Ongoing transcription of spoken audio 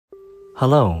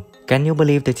Hello, can you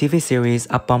believe the TV series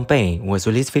Pompeii was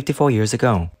released 54 years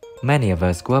ago? Many of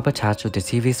us grew up attached to the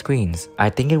TV screens. I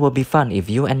think it would be fun if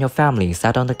you and your family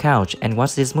sat on the couch and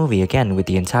watched this movie again with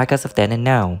the entire cast of then and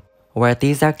now. Where are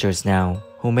these actors now,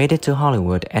 who made it to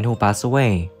Hollywood and who passed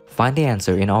away? Find the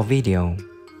answer in our video.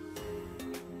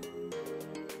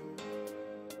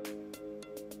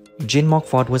 Jean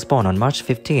Mockford was born on March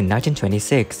 15,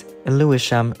 1926, in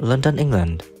Lewisham, London,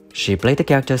 England. She played the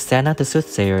character Santa the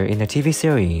Soothsayer in the TV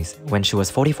series when she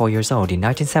was 44 years old in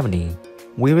 1970.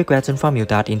 We regret to inform you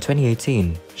that in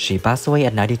 2018, she passed away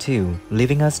at 92,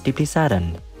 leaving us deeply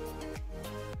saddened.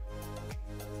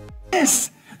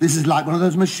 Yes, this is like one of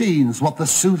those machines, what the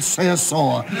soothsayer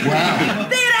saw. Wow.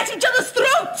 They're at each other's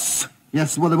throats!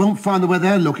 Yes, well, they won't find the way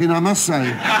they're looking, I must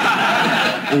say.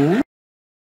 Oh?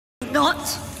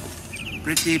 Not.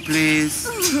 Pretty, please.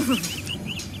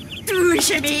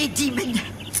 Wish me, demon.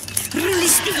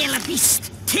 Release the yellow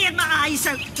beast. Tear my eyes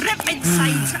out, rip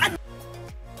insides, and...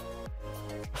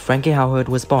 Frankie Howerd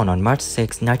was born on March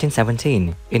 6,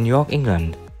 1917, in York,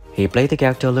 England. He played the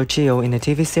character Lucio in the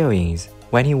TV series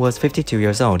when he was 52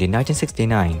 years old in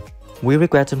 1969. We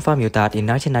regret to inform you that in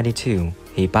 1992,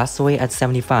 he passed away at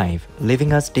 75,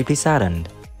 leaving us deeply saddened.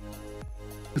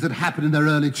 That happened in their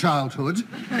early childhood.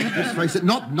 Let's face it,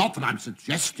 not that I'm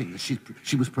suggesting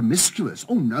she was promiscuous.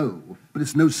 Oh, no. But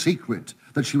it's no secret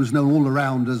that she was known all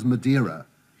around as Madeira.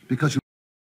 Because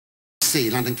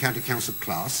you London County Council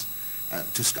class,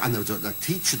 and there was a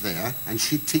teacher there, and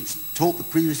she taught the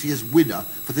previous year's winner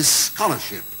for this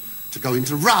scholarship to go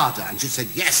into RADA, and she said,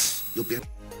 yes, you'll be...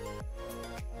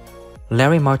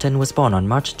 Larry Martin was born on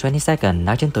March 22,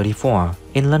 1934,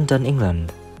 in London,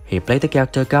 England. He played the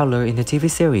character Gowler in the TV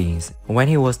series when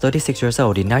he was 36 years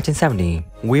old in 1970.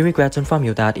 We regret to inform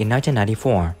you that in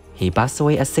 1994, he passed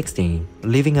away at 60,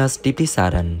 leaving us deeply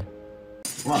saddened.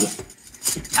 What?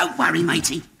 Don't worry,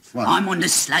 matey. What? I'm on the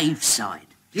slave side.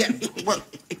 Yeah, well...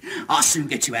 I'll soon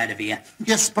get you out of here.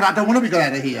 Yes, but I don't want to be got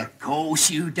out of here. Of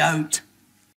course you don't.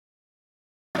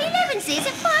 11's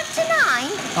at 5 to 9.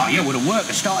 Oh, yeah, well, the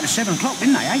workers started at 7 o'clock,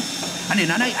 didn't they, eh? And in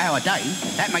an 8-hour day,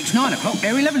 that makes 9 o'clock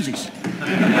their 11's.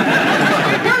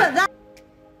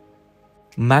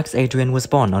 Max Adrian was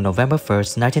born on November 1,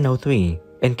 1903,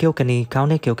 in Kilkenny,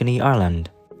 County Kilkenny, Ireland.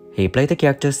 He played the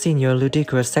character Senior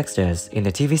Ludicrous Sextus in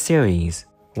the TV series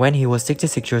when he was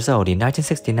 66 years old in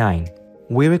 1969.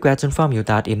 We regret to inform you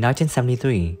that in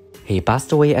 1973, he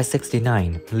passed away at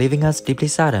 69, leaving us deeply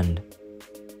saddened.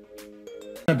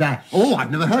 Dash. Oh,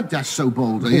 I've never heard Dash so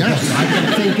bold, yes. I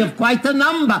can think of quite a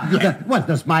number. Yeah. Well,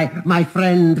 there's my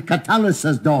friend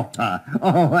Catullus's daughter.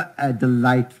 Oh, a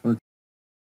delightful...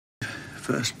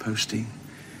 First posting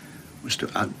was to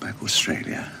Outback,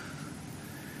 Australia.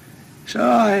 So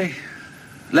I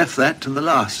left that till the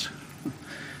last.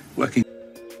 Working.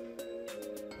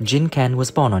 Jean Ken was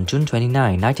born on June 29,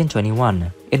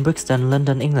 1921, in Brixton,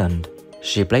 London, England.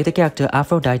 She played the character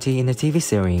Aphrodite in the TV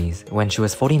series when she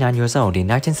was 49 years old in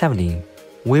 1970.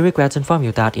 We regret to inform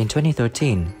you that in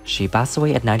 2013, she passed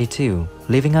away at 92,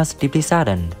 leaving us deeply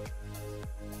saddened.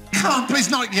 Can't, please,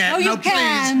 not yet. Oh, you no,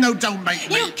 can. please. No, don't make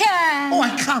me. You can. Oh,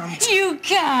 I can't. You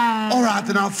can. All right,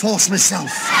 then I'll force myself.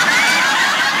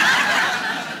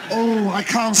 Oh, I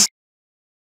can't.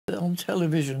 On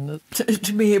television,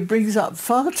 to me it brings up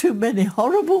far too many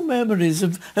horrible memories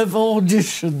of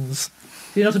auditions.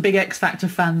 You're not a big X Factor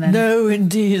fan then? No,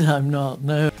 indeed I'm not,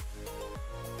 no.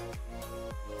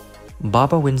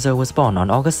 Barbara Windsor was born on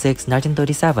August 6,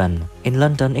 1937, in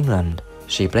London, England.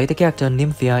 She played the character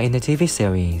Nymphia in the TV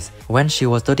series when she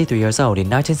was 33 years old in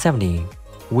 1970.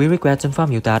 We regret to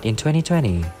inform you that in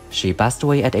 2020, she passed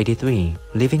away at 83,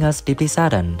 leaving us deeply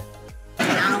saddened.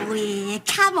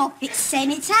 Come off it,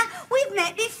 Senator. We've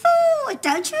met before,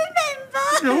 don't you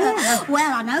remember? No.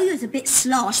 Well, I know you was a bit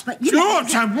slosh, but you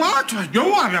George, what? You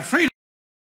are afraid.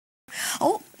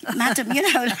 Oh, madam, you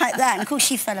know, like that. And of course,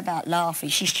 she fell about laughing.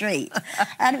 She shrieked.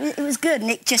 And it was good,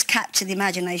 and it just captured the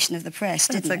imagination of the press,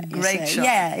 didn't it? It's a great shot.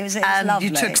 Yeah, it was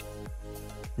lovely.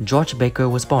 George Baker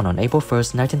was born on April 1,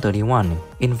 1931,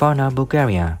 in Varna,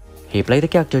 Bulgaria. He played the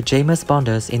character James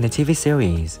Bondus in the TV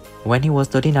series when he was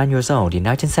 39 years old in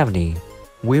 1970.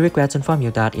 We regret to inform you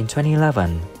that in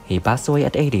 2011, he passed away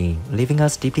at 80, leaving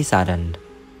us deeply saddened.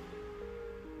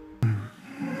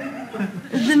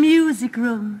 The music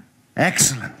room.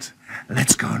 Excellent.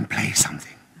 Let's go and play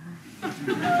something.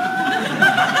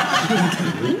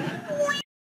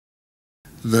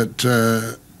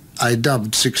 That I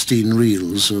dubbed 16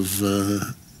 reels of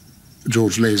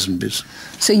George Lazenby's.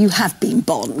 So you have been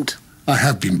Bond? I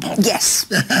have been Bond. Yes.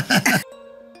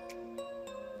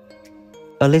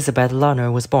 Elizabeth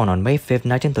Larner was born on May 5,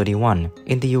 1931,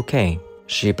 in the UK.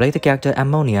 She played the character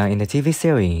Ammonia in the TV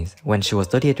series when she was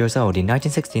 38 years old in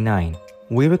 1969.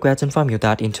 We regret to inform you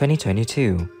that in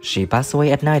 2022, she passed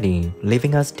away at 90,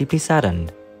 leaving us deeply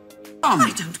saddened.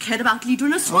 I don't care about leader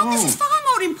in a swan. This is far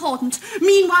more important.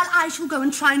 Meanwhile, I shall go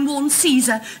and try and warn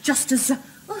Caesar just as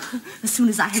soon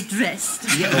as I have dressed.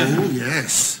 Oh,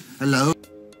 yes. Hello.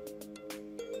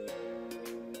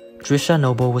 Trisha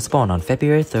Noble was born on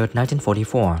February 3,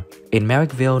 1944, in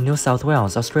Marrickville, New South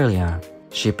Wales, Australia.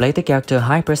 She played the character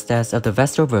High Priestess of the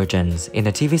Vestal Virgins in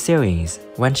the TV series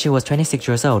when she was 26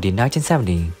 years old in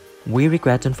 1970. We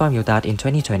regret to inform you that in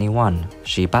 2021,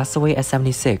 she passed away at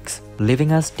 76,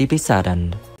 leaving us deeply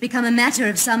saddened. Become a matter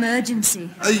of some urgency.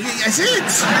 Yes,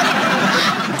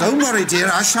 it? Don't worry, dear,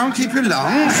 I shan't keep you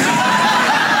long.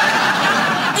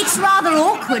 It's rather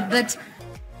awkward, but...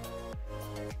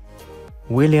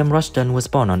 William Rushton was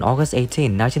born on August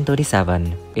 18,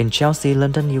 1937, in Chelsea,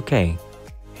 London, UK.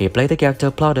 He played the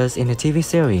character Plautus in the TV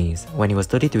series when he was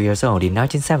 33 years old in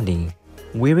 1970.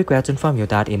 We regret to inform you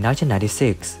that in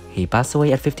 1996, he passed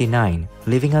away at 59,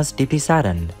 leaving us deeply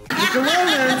saddened. It's a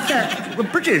well-known fact. The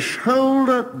British hold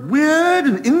a weird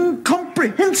and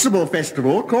incomprehensible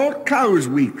festival called Cow's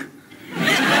Week.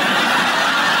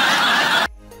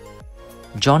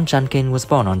 John Junkin was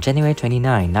born on January 29,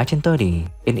 1930,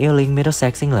 in Ealing,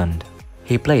 Middlesex, England.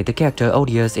 He played the character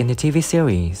Odious in the TV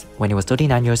series when he was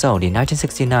 39 years old in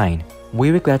 1969.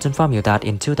 We regret to inform you that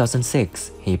in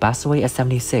 2006, he passed away at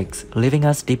 76, leaving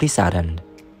us deeply saddened.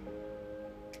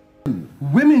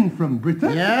 Women from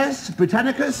Britain? Yes,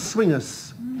 Britannicus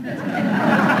swingers. Do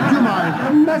you mind?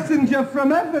 A messenger from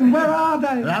heaven, where are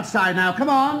they? They're outside now, come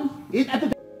on.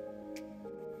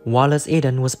 Wallace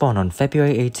Eden was born on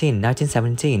February 18,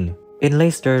 1917, in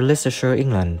Leicester, Leicestershire,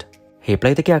 England. He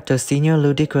played the character Senior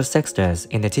Ludicrous Sextus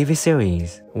in the TV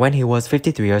series when he was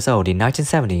 53 years old in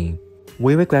 1970.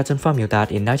 We regret to inform you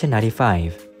that in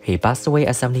 1995, he passed away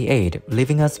at 78,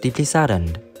 leaving us deeply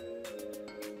saddened.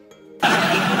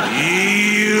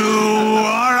 You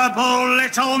horrible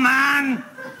little man!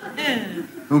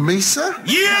 Oh, me, sir?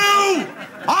 You!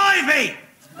 Ivy!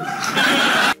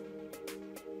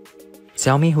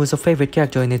 Tell me who's your favorite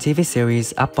character in the TV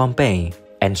series Up Pompeii,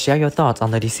 and share your thoughts on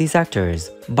the deceased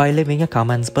actors by leaving your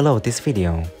comments below this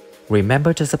video.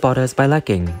 Remember to support us by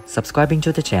liking, subscribing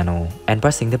to the channel, and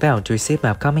pressing the bell to receive my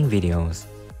upcoming videos.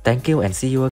 Thank you and see you again.